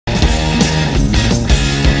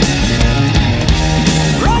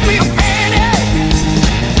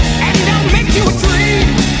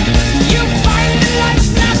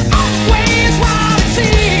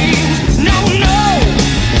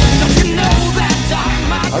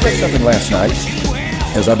something last night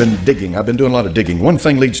as I've been digging. I've been doing a lot of digging. One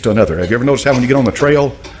thing leads to another. Have you ever noticed how when you get on the trail,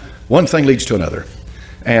 one thing leads to another?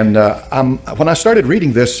 And when I started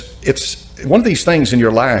reading this, it's one of these things in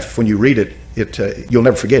your life, when you read it, you'll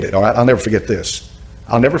never forget it. All right? I'll never forget this.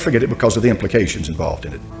 I'll never forget it because of the implications involved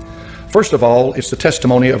in it. First of all, it's the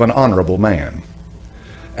testimony of an honorable man.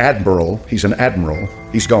 Admiral, he's an admiral.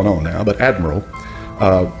 He's gone on now, but Admiral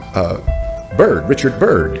Byrd, Richard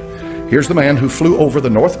Byrd. Here's the man who flew over the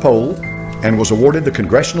North Pole and was awarded the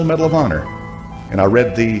Congressional Medal of Honor. And I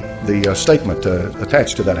read the statement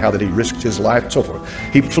attached to that, how that he risked his life and so forth.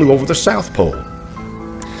 He flew over the South Pole.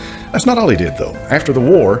 That's not all he did, though. After the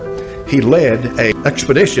war, he led an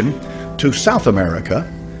expedition to South America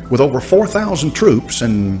with over 4,000 troops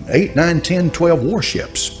and 8, 9, 10, 12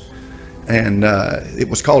 warships. And it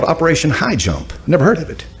was called Operation High Jump. Never heard of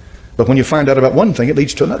it. But when you find out about one thing, it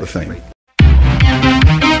leads to another thing.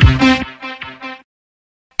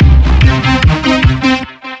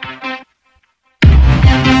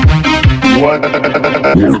 What?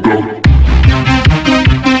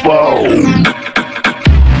 Whoa.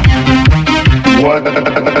 What?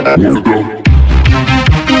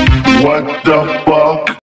 What the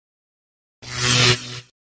fuck?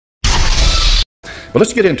 But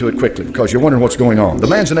let's get into it quickly because you're wondering what's going on. The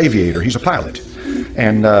man's an aviator. He's a pilot.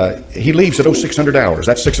 And he leaves at 0600 hours.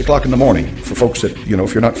 That's 6 o'clock in the morning for folks that, you know,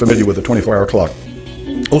 if you're not familiar with the 24-hour clock.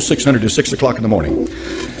 0600 to 6 o'clock in the morning.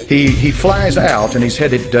 He flies out and he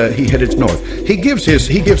headed north. He gives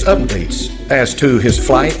updates as to his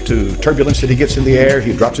flight, to turbulence that he gets in the air.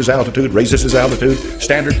 He drops his altitude, raises his altitude,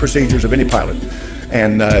 standard procedures of any pilot.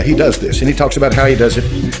 And he does this, and he talks about how he does it,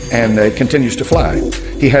 and continues to fly.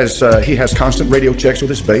 He has constant radio checks with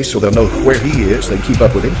his base, so they'll know where he is. They keep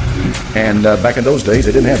up with him. And back in those days,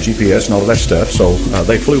 they didn't have GPS and all of that stuff, so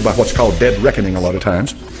they flew by what's called dead reckoning a lot of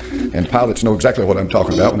times. And pilots know exactly what I'm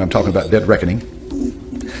talking about when I'm talking about dead reckoning.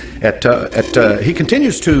 He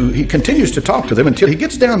continues to talk to them until he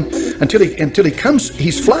gets down, until he comes.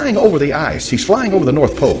 He's flying over the ice. He's flying over the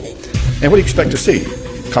North Pole. And what do you expect to see?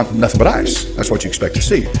 Nothing but ice. That's what you expect to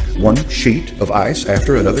see. One sheet of ice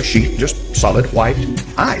after another sheet, just solid white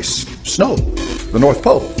ice, snow, the North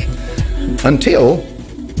Pole. Until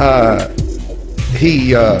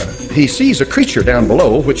he sees a creature down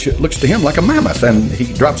below, which looks to him like a mammoth, and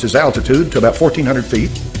he drops his altitude to about 1,400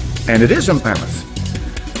 feet, and it is a mammoth.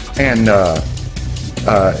 And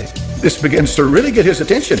this begins to really get his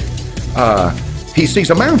attention. He sees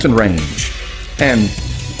a mountain range, and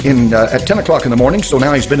at 10 o'clock in the morning, so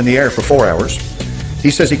now he's been in the air for 4 hours, he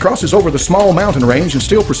says he crosses over the small mountain range and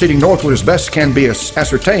still proceeding northward as best can be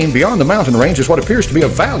ascertained. Beyond the mountain range is what appears to be a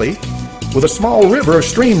valley with a small river or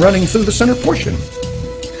stream running through the center portion.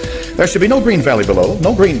 There should be no green valley below,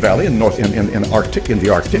 no green valley in the Arctic,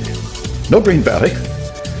 no green valley.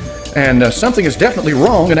 And something is definitely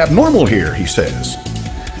wrong and abnormal here, he says.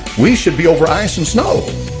 We should be over ice and snow.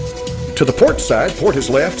 To the port side, port is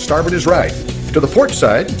left, starboard is right. To the port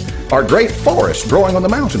side are great forests growing on the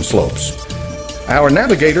mountain slopes. Our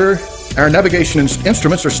navigation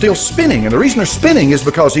instruments are still spinning, and the reason they're spinning is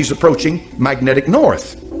because he's approaching magnetic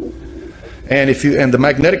north. And the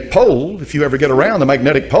magnetic pole, if you ever get around the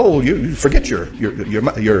magnetic pole, you forget your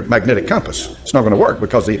magnetic compass. It's not going to work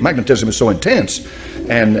because the magnetism is so intense,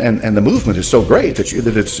 and the movement is so great that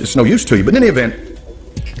it's no use to you. But in any event,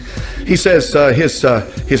 he says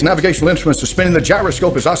his navigational instruments are spinning, the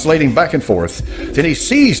gyroscope is oscillating back and forth. Then he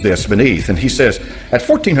sees this beneath, and he says, at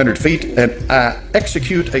 1,400 feet, I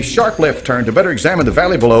execute a sharp left turn to better examine the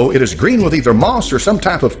valley below. It is green with either moss or some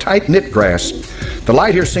type of tight-knit grass. The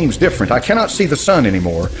light here seems different. I cannot see the sun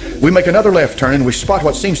anymore. We make another left turn, and we spot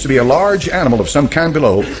what seems to be a large animal of some kind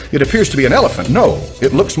below. It appears to be an elephant. No,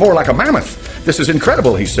 it looks more like a mammoth. This is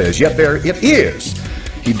incredible, he says, yet there it is.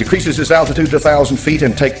 He decreases his altitude to 1,000 feet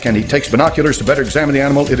and he takes binoculars to better examine the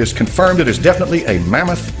animal. It is confirmed it is definitely a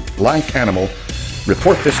mammoth-like animal.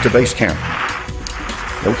 Report this to base camp.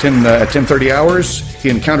 At 10:30 hours, he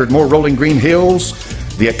encountered more rolling green hills.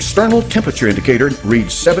 The external temperature indicator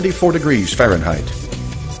reads 74 degrees Fahrenheit.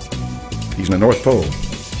 He's in the North Pole.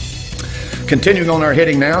 Continuing on our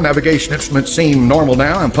heading now, navigation instruments seem normal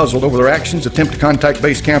now. I'm puzzled over their actions. Attempt to contact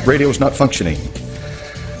base camp, radio is not functioning.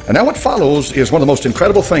 And now what follows is one of the most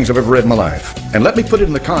incredible things I've ever read in my life. And let me put it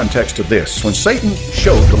in the context of this. When Satan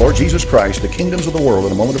showed the Lord Jesus Christ the kingdoms of the world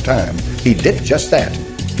in a moment of time, he did just that.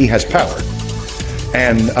 He has power.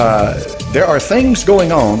 And there are things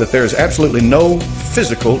going on that there's absolutely no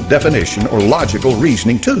physical definition or logical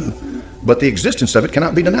reasoning to, but the existence of it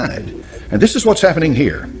cannot be denied. And this is what's happening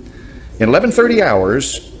here. In 11:30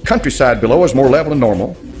 hours, countryside below is more level and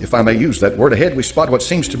normal. If I may use that word, ahead we spot what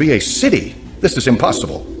seems to be a city. This is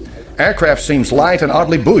impossible. Aircraft seems light and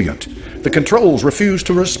oddly buoyant. The controls refuse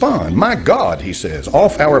to respond. My God, he says,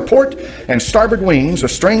 off our port and starboard wings, a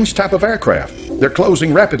strange type of aircraft. They're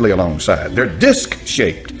closing rapidly alongside. They're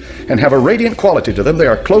disc-shaped and have a radiant quality to them. They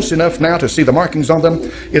are close enough now to see the markings on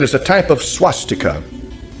them. It is a type of swastika.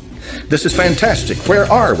 This is fantastic.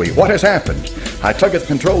 Where are we? What has happened? I tug at the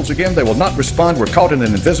controls again. They will not respond. We're caught in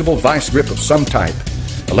an invisible vice grip of some type.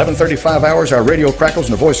 11:35 hours, our radio crackles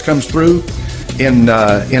and a voice comes through in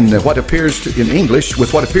what appears to, in English,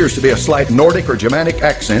 with what appears to be a slight Nordic or Germanic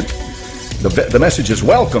accent. The message is,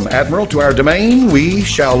 welcome, Admiral, to our domain. We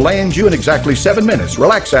shall land you in exactly 7 minutes.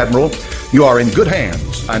 Relax, Admiral. You are in good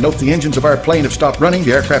hands. I note the engines of our plane have stopped running.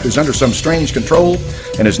 The aircraft is under some strange control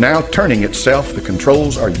and is now turning itself. The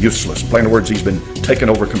controls are useless. In plain words, he's been taken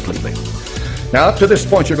over completely. Now, up to this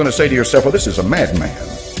point, you're going to say to yourself, well, this is a madman.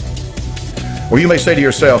 Or you may say to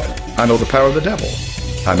yourself, I know the power of the devil.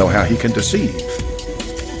 I know how he can deceive.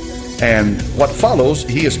 And what follows,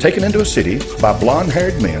 he is taken into a city by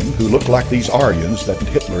blonde-haired men who look like these Aryans that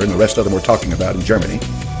Hitler and the rest of them were talking about in Germany.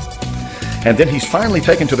 And then he's finally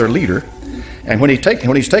taken to their leader. And when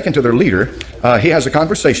he's taken to their leader, he has a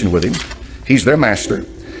conversation with him. He's their master.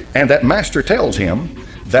 And that master tells him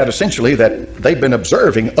that essentially that they've been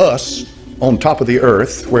observing us on top of the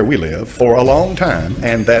earth where we live for a long time,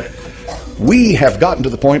 and that we have gotten to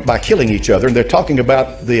the point by killing each other. And they're talking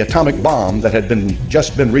about the atomic bomb that had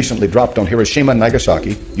just been recently dropped on Hiroshima and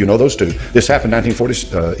Nagasaki. You know those two. This happened in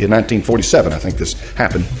 1947, I think this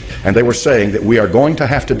happened. And they were saying that we are going to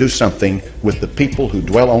have to do something with the people who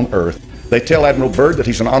dwell on earth. They tell Admiral Byrd that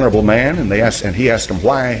he's an honorable man, and he asked him,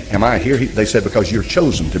 why am I here? They said, because you're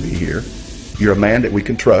chosen to be here. You're a man that we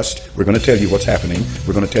can trust. We're going to tell you what's happening.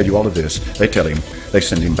 We're going to tell you all of this. They tell him, they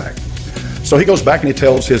send him back. So he goes back and he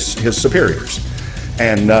tells his superiors.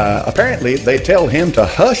 And apparently they tell him to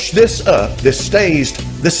hush this up. This stays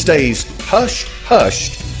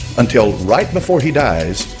hushed until right before he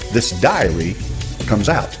dies, this diary comes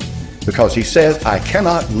out. Because he says, I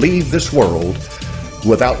cannot leave this world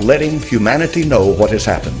without letting humanity know what has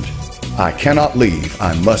happened. I cannot leave.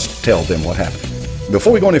 I must tell them what happened.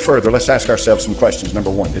 Before we go any further, let's ask ourselves some questions. Number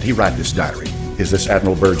one, did he write this diary? Is this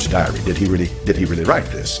Admiral Byrd's diary? Did he really write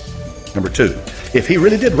this? Number two, if he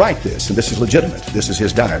really did write this, and this is legitimate, this is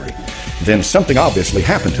his diary, then something obviously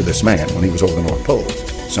happened to this man when he was over the North Pole.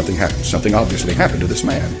 Something happened. Something obviously happened to this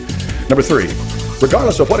man. Number three,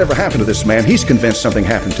 regardless of whatever happened to this man, he's convinced something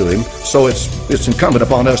happened to him, so it's incumbent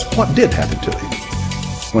upon us, what did happen to him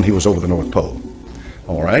when he was over the North Pole?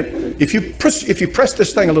 All right? If you press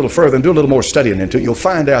this thing a little further and do a little more studying into it, you'll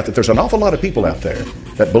find out that there's an awful lot of people out there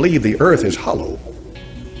that believe the earth is hollow,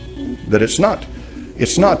 that there's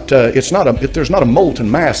not a molten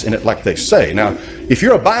mass in it like they say. Now, if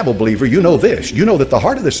you're a Bible believer, you know this. You know that the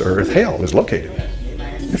heart of this earth, hell, is located.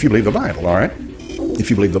 If you believe the Bible, all right? If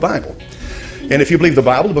you believe the Bible. And if you believe the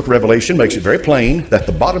Bible, the book of Revelation makes it very plain that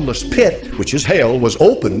the bottomless pit, which is hell, was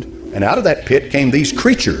opened, and out of that pit came these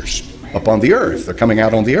creatures upon the earth. They're coming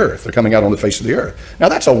out on the earth. They're coming out on the face of the earth. Now,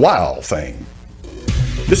 that's a wild thing.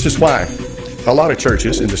 This is why a lot of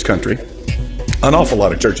churches in this country, an awful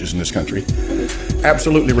lot of churches in this country,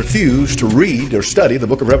 absolutely refuse to read or study the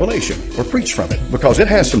book of Revelation or preach from it, because it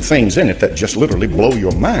has some things in it that just literally blow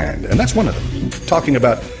your mind. And that's one of them, talking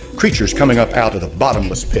about creatures coming up out of the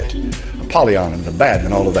bottomless pit, Apollyon and Abaddon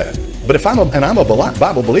and all of that. But if I'm a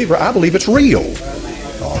Bible believer, I believe it's real.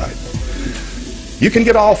 All right. You can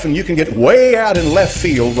get off and you can get way out in left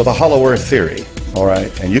field with a hollow earth theory. All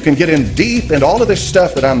right. And you can get in deep into all of this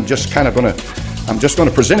stuff that I'm just going to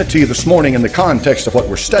present it to you this morning in the context of what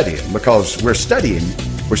we're studying, because we're studying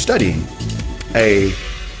a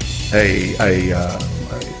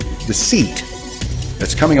deceit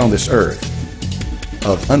that's coming on this earth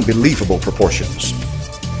of unbelievable proportions.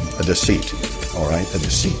 A deceit, all right, a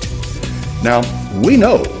deceit. Now, we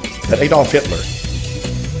know that Adolf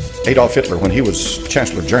Hitler, when he was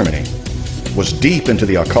Chancellor of Germany, was deep into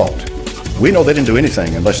the occult. We know they didn't do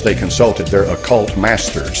anything unless they consulted their occult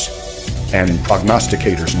masters and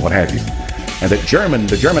prognosticators and what have you. And that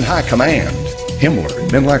the German high command,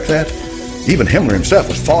 Himmler, men like that, even Himmler himself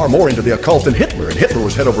was far more into the occult than Hitler, and Hitler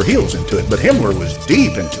was head over heels into it, but Himmler was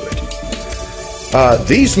deep into it.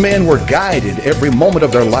 These men were guided every moment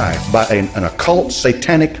of their life by an occult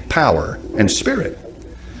satanic power and spirit.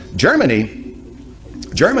 Germany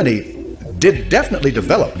did definitely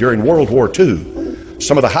develop during World War II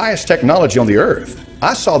some of the highest technology on the earth.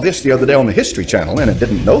 I saw this the other day on the History Channel, and I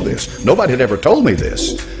didn't know this. Nobody had ever told me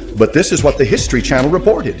this. But this is what the History Channel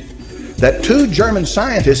reported. That two German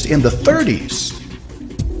scientists in the 30s,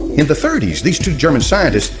 these two German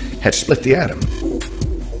scientists had split the atom.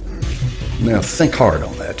 Now think hard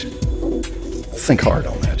on that. Think hard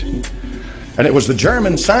on that. And it was the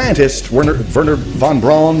German scientist, Werner von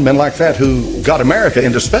Braun, men like that, who got America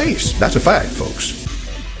into space. That's a fact, folks.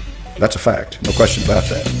 That's a fact. No question about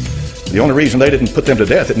that. The only reason they didn't put them to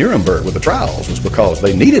death at Nuremberg with the trials was because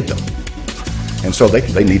they needed them. And so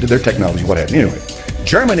they needed their technology, what have you. Anyway,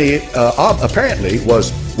 Germany apparently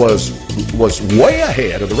was way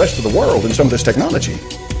ahead of the rest of the world in some of this technology.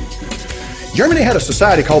 Germany had a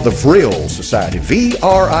society called the Vril Society,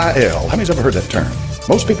 V-R-I-L. How many's ever heard that term?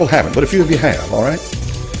 Most people haven't, but a few of you have, all right?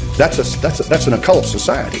 That's an occult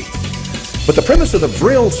society. But the premise of the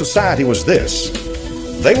Vril Society was this.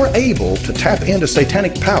 They were able to tap into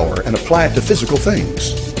satanic power and apply it to physical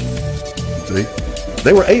things. See?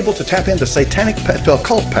 They were able to tap into to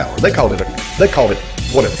occult power. They called it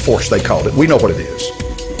whatever force they called it. We know what it is.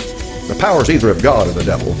 The power is either of God or the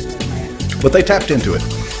devil. But they tapped into it.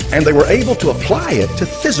 And they were able to apply it to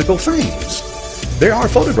physical things. There are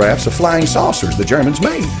photographs of flying saucers the Germans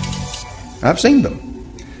made. I've seen them.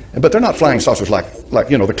 But they're not flying saucers like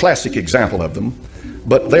you know, the classic example of them.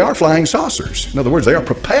 But they are flying saucers. In other words, they are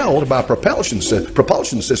propelled by a propulsion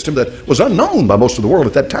system that was unknown by most of the world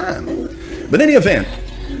at that time. But in any event,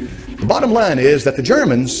 the bottom line is that the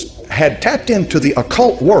Germans had tapped into the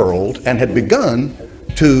occult world and had begun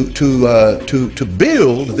to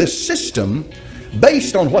build this system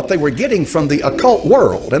based on what they were getting from the occult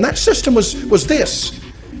world. And that system was this.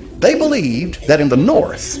 They believed that in the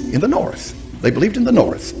north,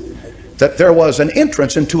 that there was an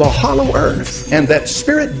entrance into a hollow earth, and that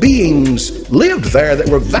spirit beings lived there that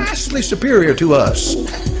were vastly superior to us,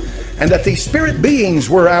 and that these spirit beings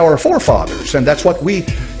were our forefathers. And that's what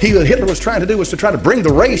Hitler was trying to do, was to try to bring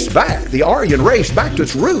the race back, the Aryan race, back to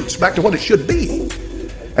its roots, back to what it should be.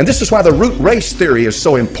 And this is why the root race theory is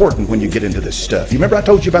so important when you get into this stuff. You remember I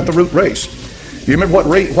told you about the root race? You remember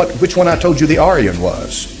which one I told you the Aryan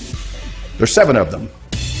was? There's 7 of them.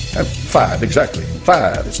 5, exactly.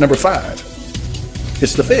 5. It's number 5.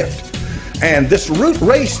 It's the 5th. And this root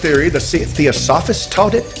race theory, the Theosophists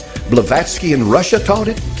taught it. Blavatsky in Russia taught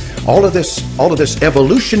it. All of this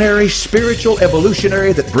evolutionary, spiritual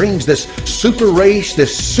evolutionary that brings this super race,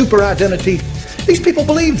 this super identity. These people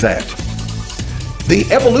believe that. The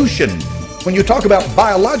evolution, when you talk about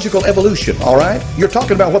biological evolution, all right, you're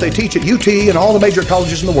talking about what they teach at UT and all the major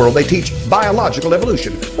colleges in the world. They teach biological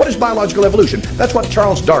evolution. What is biological evolution? That's what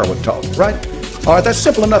Charles Darwin taught, right? All right, that's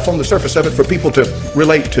simple enough on the surface of it for people to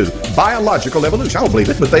relate to. Biological evolution. I don't believe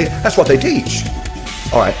it, but that's what they teach.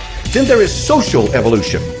 All right. Then there is social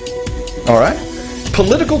evolution. All right.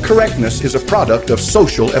 Political correctness is a product of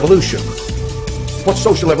social evolution. What's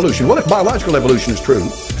social evolution? Well, if biological evolution is true,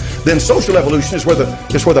 then social evolution is where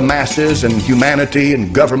the masses and humanity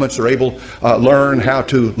and governments are able to learn how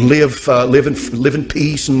to live in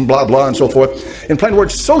peace and blah blah and so forth. In plain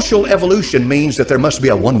words, social evolution means that there must be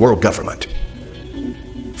a one world government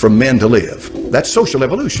for men to live. That's social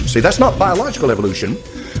evolution. See, that's not biological evolution.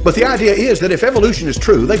 But the idea is that if evolution is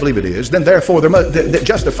true, they believe it is, then therefore that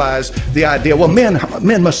justifies the idea, well,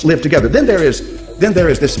 men must live together. Then there is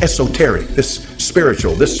this esoteric, this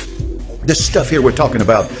spiritual, this stuff here we're talking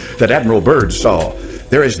about that Admiral Byrd saw.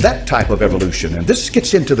 There is that type of evolution, and this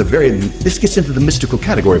gets into the mystical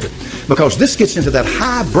category of it, because this gets into that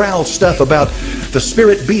highbrow stuff about the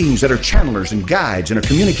spirit beings that are channelers and guides and are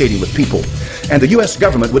communicating with people. And the U.S.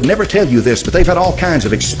 government would never tell you this, but they've had all kinds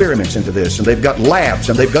of experiments into this, and they've got labs,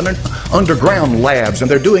 and they've got underground labs,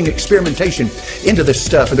 and they're doing experimentation into this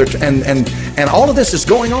stuff, and all of this is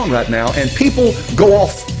going on right now, and people go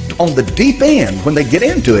off on the deep end when they get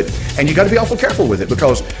into it, and you got to be awful careful with it,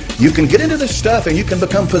 because you can get into this stuff and you can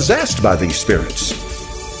become possessed by these spirits,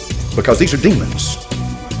 because these are demons,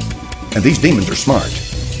 and these demons are smart.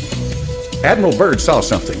 Admiral Byrd saw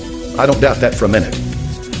something. I don't doubt that for a minute,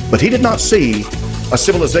 but he did not see a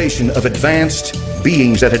civilization of advanced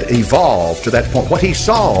beings that had evolved to that point. What he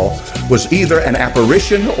saw was either an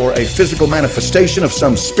apparition or a physical manifestation of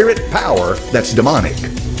some spirit power that's demonic.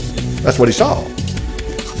 That's what he saw.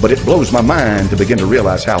 But it blows my mind to begin to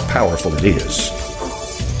realize how powerful it is.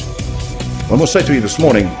 What I'm going to say to you this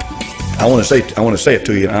morning, I want to say it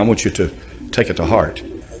to you, and I want you to take it to heart.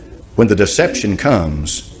 When the deception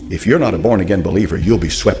comes, if you're not a born-again believer, you'll be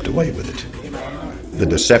swept away with it. The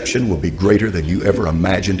deception will be greater than you ever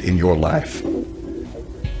imagined in your life.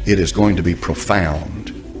 It is going to be profound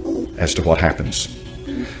as to what happens.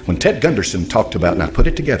 When Ted Gunderson talked about, and I put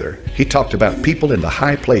it together, he talked about people in the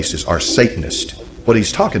high places are Satanists. What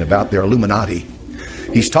he's talking about, they're Illuminati.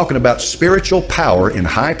 He's talking about spiritual power in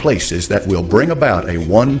high places that will bring about a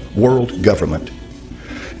one world government.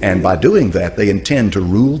 And by doing that, they intend to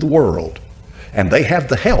rule the world. And they have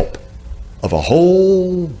the help of a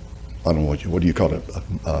whole I don't know what do you call it,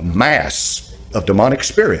 a mass of demonic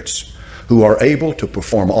spirits who are able to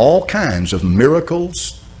perform all kinds of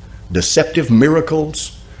miracles, deceptive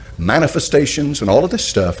miracles, manifestations, and all of this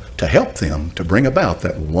stuff to help them to bring about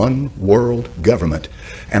that one world government.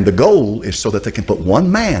 And the goal is so that they can put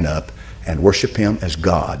one man up and worship him as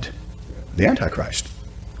God, the Antichrist.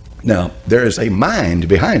 Now, there is a mind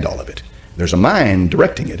behind all of it. There's a mind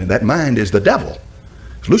directing it, and that mind is the devil,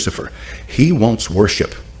 Lucifer. He wants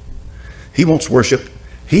worship. He wants worship.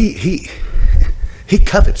 He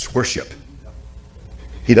covets worship.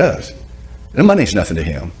 He does. And money's nothing to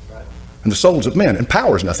him. And the souls of men and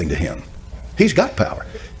power is nothing to him. He's got power.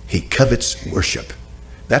 He covets worship.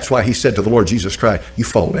 That's why he said to the Lord Jesus Christ, you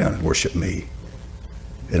fall down and worship me,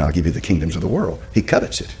 and I'll give you the kingdoms of the world. He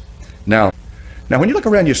covets it. Now when you look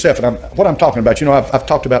around yourself, and what I'm talking about, I've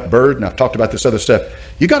talked about Bird and I've talked about this other stuff.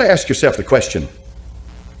 You got to ask yourself the question,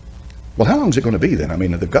 well, how long is it going to be then? I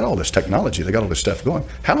mean, they've got all this technology, they've got all this stuff going.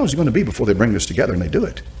 How long is it going to be before they bring this together and they do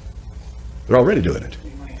it? They're already doing it.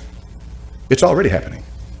 It's already happening.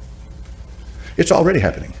 It's already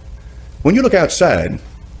happening. When you look outside,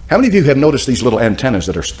 how many of you have noticed these little antennas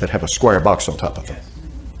that have a square box on top of them?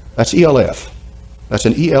 That's ELF. That's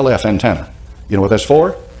an ELF antenna. You know what that's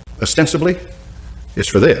for? Ostensibly, it's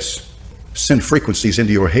for this. Send frequencies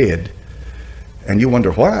into your head, and you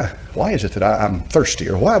wonder why is it that I'm thirsty,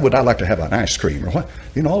 or why would I like to have an ice cream, or why,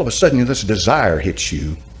 all of a sudden this desire hits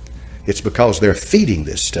you. It's because they're feeding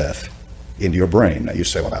this stuff into your brain. Now you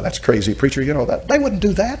say, well, now that's crazy, preacher. That they wouldn't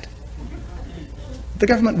do that. The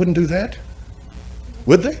government wouldn't do that,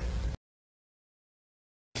 would they?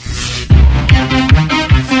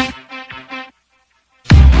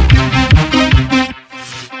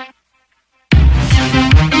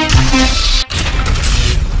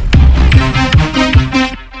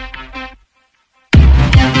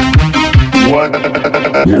 What the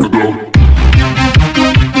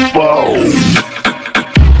fuck?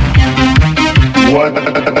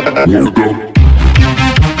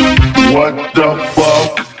 What the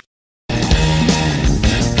fuck?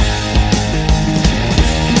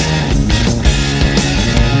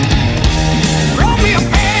 Roll me a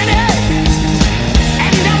penny,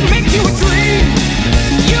 and I'll make you a dream.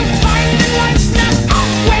 You find that life's not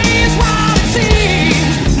always what it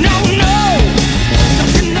seems. No,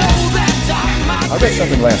 don't you know that I read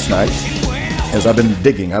something last night as I've been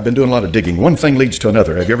digging. I've been doing a lot of digging. One thing leads to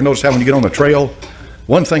another. Have you ever noticed how when you get on the trail,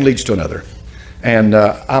 one thing leads to another? And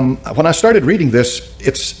when I started reading this,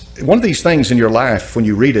 it's one of these things in your life, when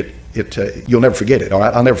you read it, you'll never forget it.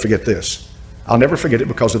 I'll never forget this. I'll never forget it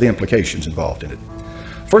because of the implications involved in it.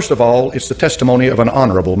 First of all, it's the testimony of an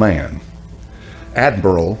honorable man.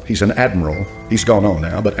 Admiral, he's an admiral. He's gone on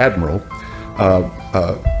now, but Admiral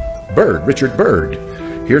Byrd, Richard Byrd.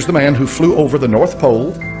 Here's the man who flew over the North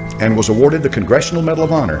Pole and was awarded the Congressional Medal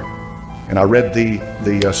of Honor. And I read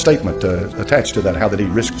the statement attached to that, how that he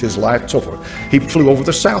risked his life and so forth. He flew over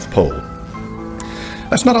the South Pole.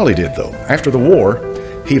 That's not all he did, though. After the war,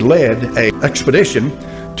 he led an expedition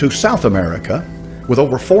to South America with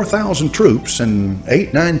over 4,000 troops and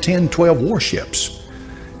 8, 9, 10, 12 warships.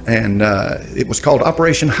 And it was called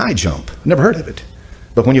Operation High Jump. Never heard of it.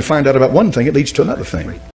 But when you find out about one thing, it leads to another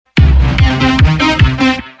thing.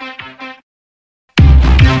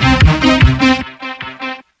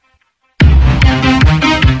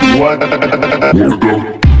 What the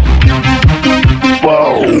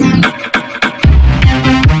fuck?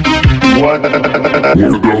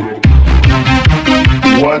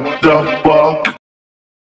 What the fuck?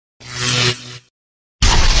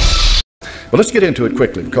 Well, let's get into it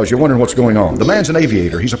quickly because you're wondering what's going on. The man's an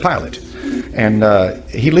aviator. He's a pilot. And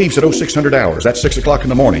he leaves at 0600 hours. That's 6 o'clock in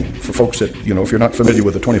the morning for folks that, if you're not familiar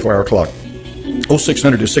with the 24-hour clock.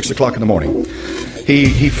 0600 is 6 o'clock in the morning.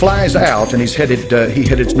 He flies out and he headed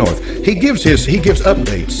north. He gives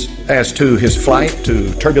updates as to his flight,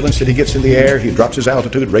 to turbulence that he gets in the air. He drops his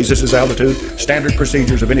altitude, raises his altitude, standard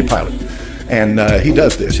procedures of any pilot. And he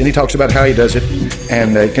does this, and he talks about how he does it,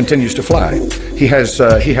 and continues to fly. He has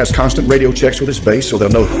constant radio checks with his base, so they'll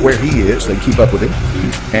know where he is. They keep up with him.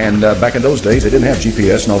 And back in those days, they didn't have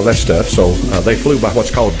GPS and all of that stuff, so they flew by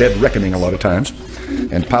what's called dead reckoning a lot of times.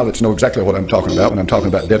 And pilots know exactly what I'm talking about when I'm talking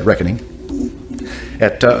about dead reckoning.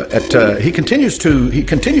 He continues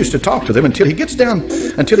to talk to them until he gets down,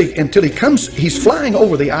 until he comes. He's flying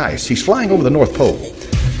over the ice. He's flying over the North Pole.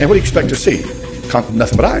 And what do you expect to see?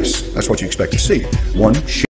 Nothing but ice. That's what you expect to see. One